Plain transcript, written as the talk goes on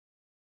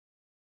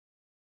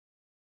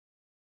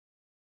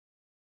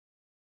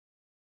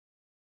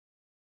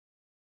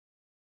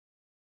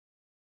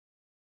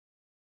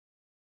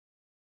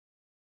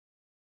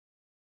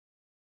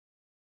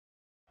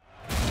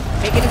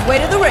making his way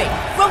to the ring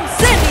from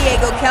San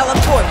Diego,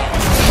 California,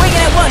 weighing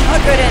at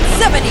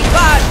 175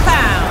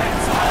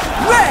 pounds,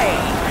 Rey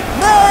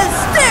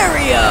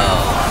Misterio!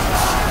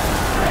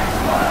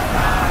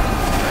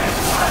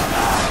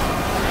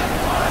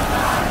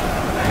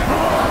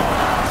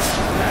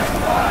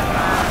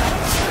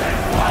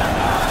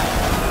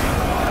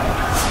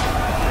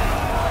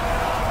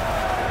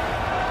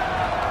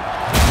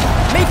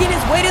 Making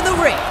his way to the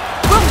ring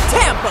from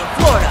Tampa,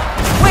 Florida,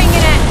 weighing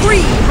in at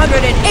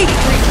 383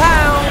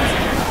 pounds,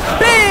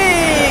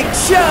 Big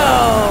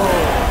Show!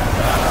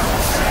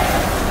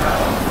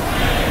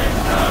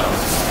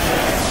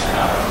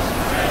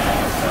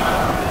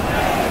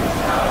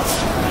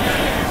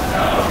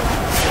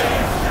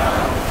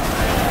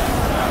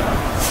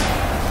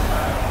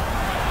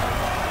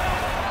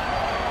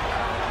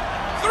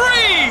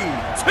 Three,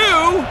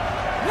 two,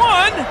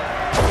 one.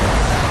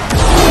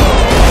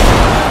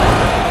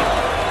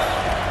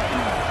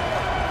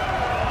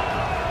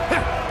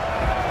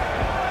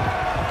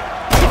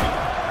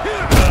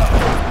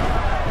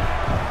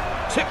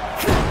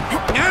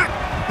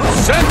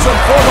 Sends him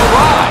for the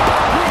ride.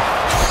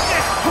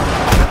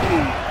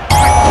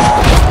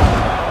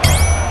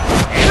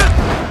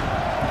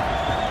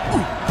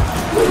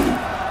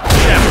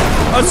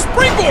 A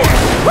springboard!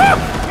 Woo!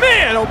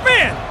 Man, oh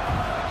man!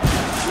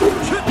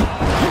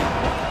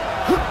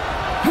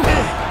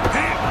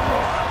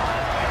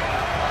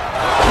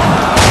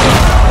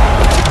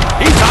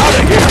 He's out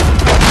of here.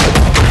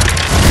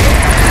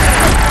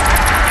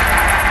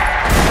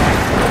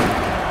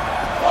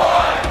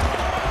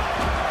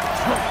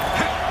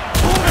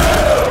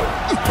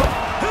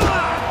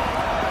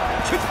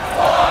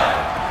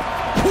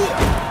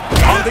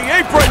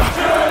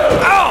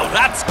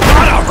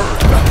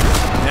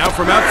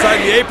 From outside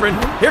the apron,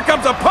 here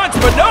comes a punch,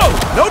 but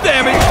no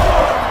damage.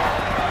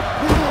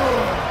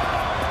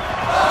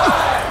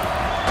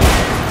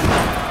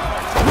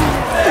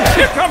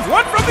 Here comes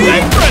one from the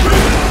apron.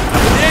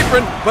 The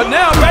apron, but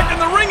now back in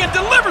the ring and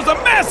delivers a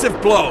massive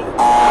blow.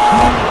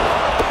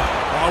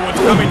 Oh, what's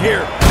coming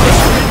here? This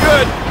will be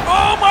good.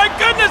 Oh my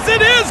goodness,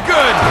 it is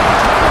good.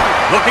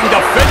 Looking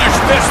to finish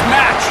this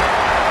match.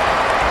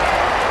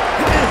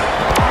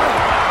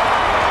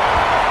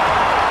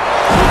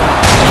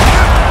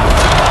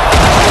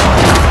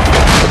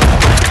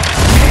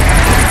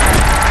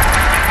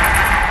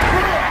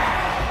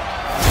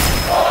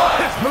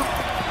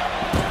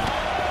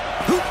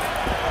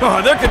 Oh,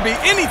 there could be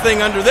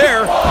anything under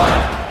there.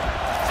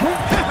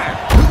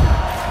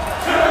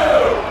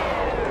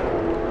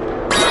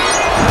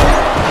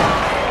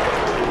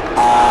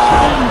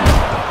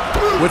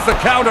 With the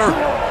counter.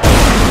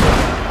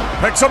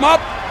 Picks him up.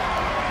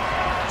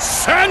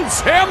 Sends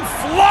him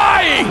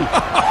flying.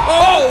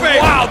 Oh,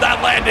 wow,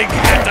 that landing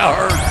had to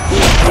hurt.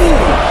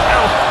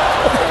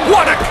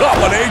 What a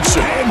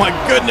combination. Oh, my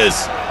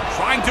goodness.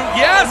 Trying to,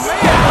 yes,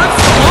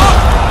 lifts him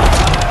up.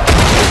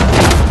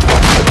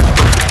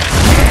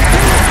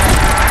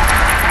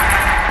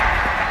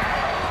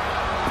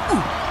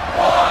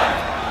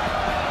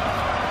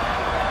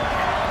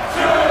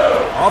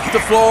 Off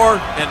the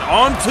floor and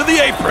onto the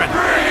apron. 3,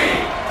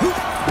 4.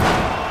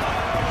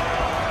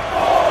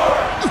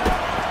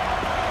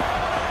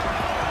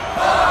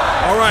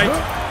 All right.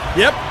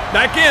 Yep,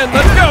 back in.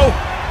 Let's go.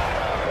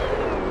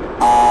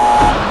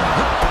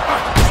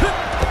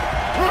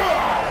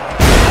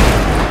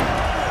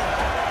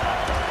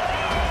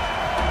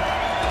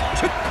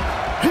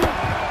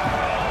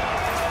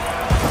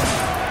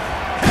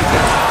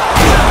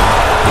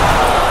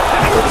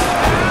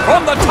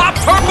 From the top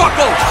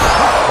turnbuckle.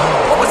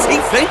 What was he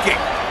thinking?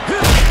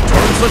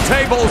 Turns the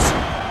tables.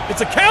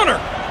 It's a counter.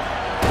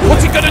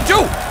 What's he gonna do?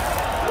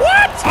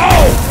 What?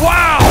 Oh,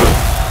 wow!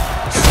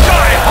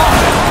 Sky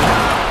high!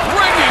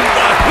 Bringing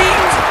the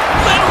heat,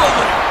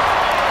 literally!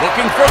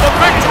 Looking for the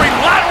victory,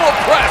 lateral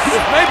press!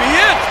 This may be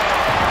it.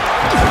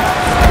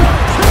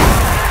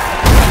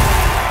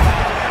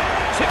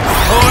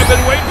 Oh, I've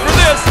been waiting for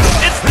this.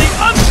 It's the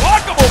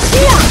unblockable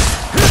force!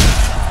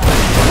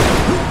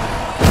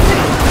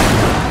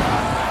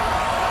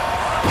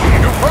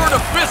 You've heard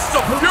of fists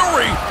of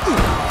fury!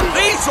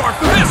 These are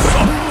fists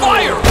of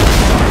fire!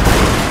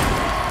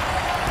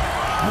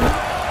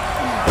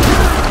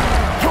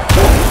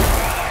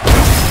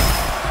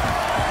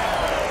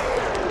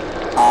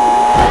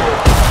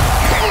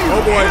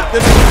 Oh boy,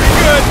 this is gonna be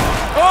good.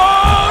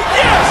 Oh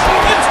yes,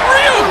 it's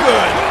real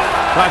good.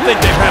 I think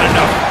they've had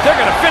enough. They're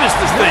gonna finish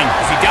this thing.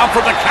 Is he down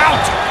for the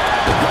count?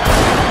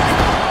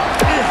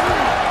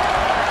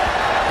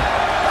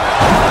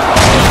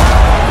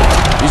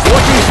 He's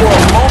looking for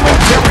a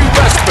momentary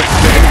respite,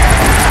 King.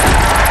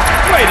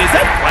 Wait, is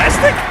that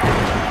plastic?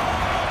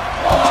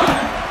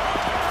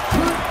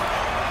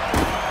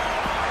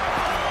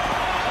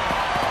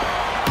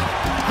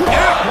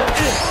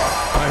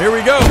 Here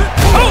we go.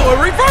 Oh, a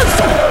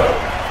reversal!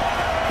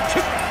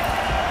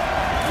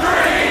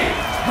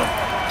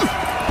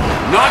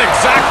 Not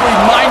exactly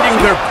minding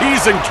their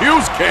P's and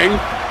Q's, King.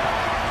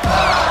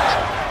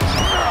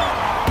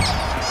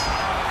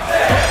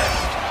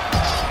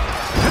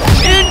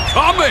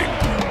 Incoming!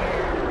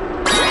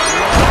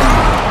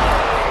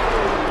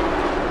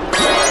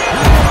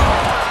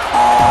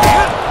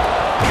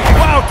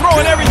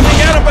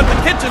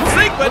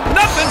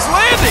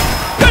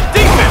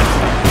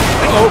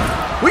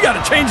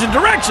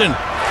 action.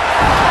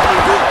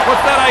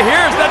 What's that I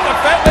hear? Is that the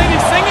fat lady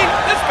singing?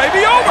 This may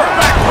be over.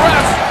 Back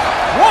press.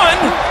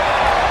 One.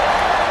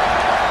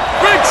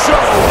 Big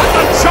Show with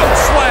the choke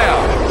slam.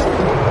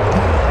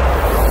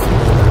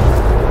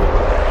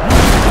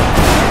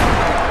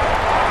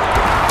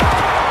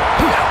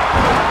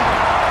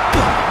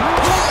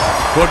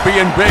 Could be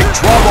in big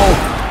trouble.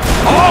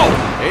 Oh,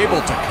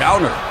 able to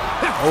counter.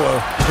 Oh,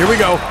 here we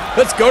go.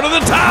 Let's go to the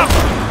top.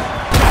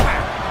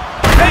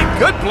 Hey,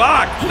 good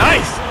block.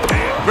 Nice.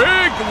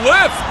 Big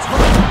lift.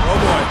 Oh,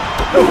 boy.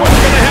 What's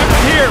going to happen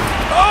here?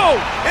 Oh,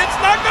 it's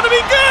not going to be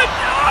good.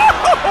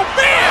 Oh,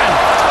 man.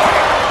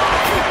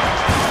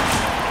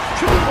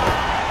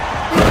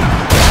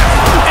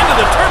 Into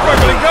the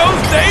turnbuckle he goes,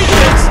 dazed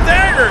and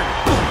staggered.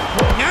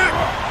 Oh, man.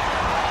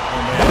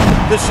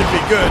 This should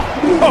be good.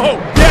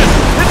 Oh, yes.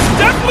 It's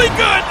definitely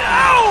good.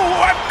 Oh,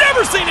 I've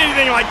never seen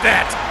anything like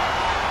that.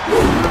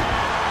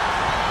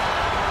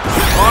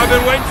 Oh, I've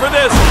been waiting for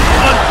this.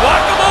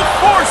 Unblockable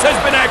force has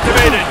been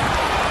activated.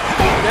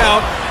 Now,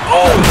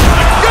 oh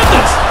my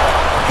goodness!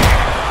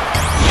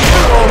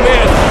 Oh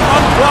man,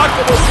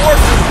 unblockable force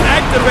is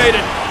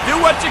activated.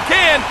 Do what you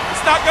can.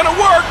 It's not gonna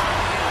work.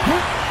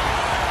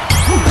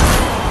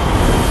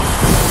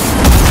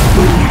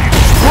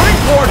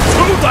 Springboard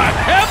to the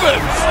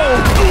heavens. Oh,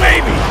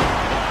 baby.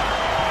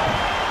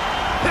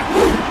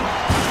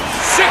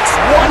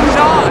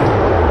 619.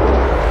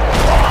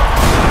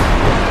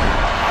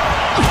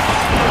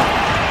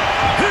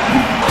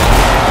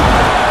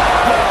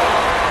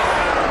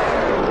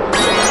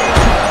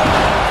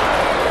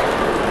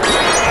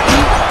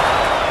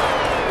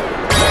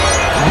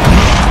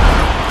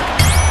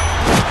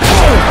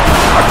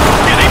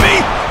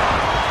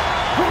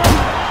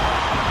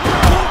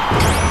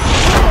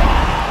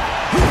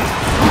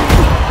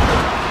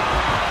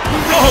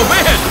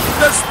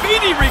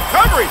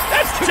 Recovery!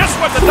 That's just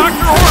what the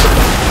doctor ordered!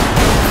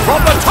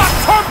 From the top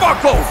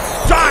turnbuckle!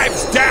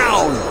 Dives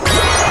down! Oh,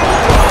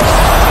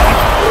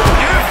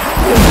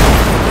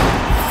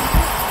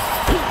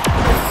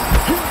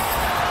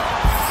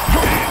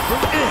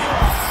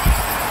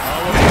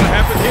 what's gonna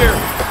happen here?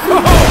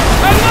 Oh,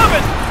 I love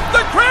it!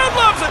 The crowd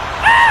loves it!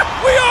 Ah!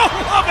 We all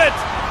love it!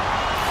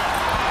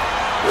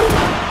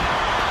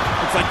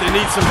 Looks like they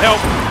need some help.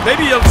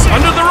 Maybe it's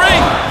under the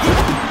ring!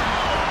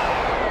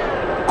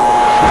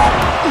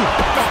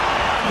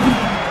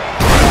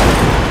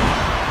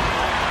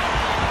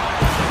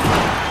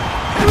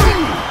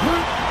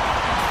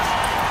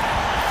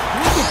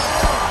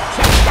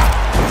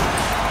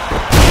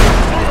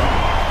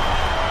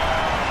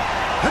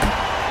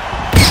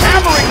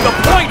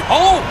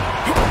 Home!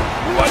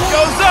 What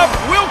goes up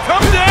will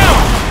come down!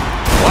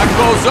 What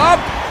goes up?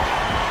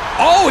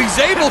 Oh, he's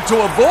able to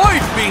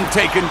avoid being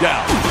taken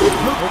down.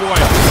 Oh boy,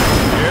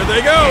 here they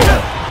go!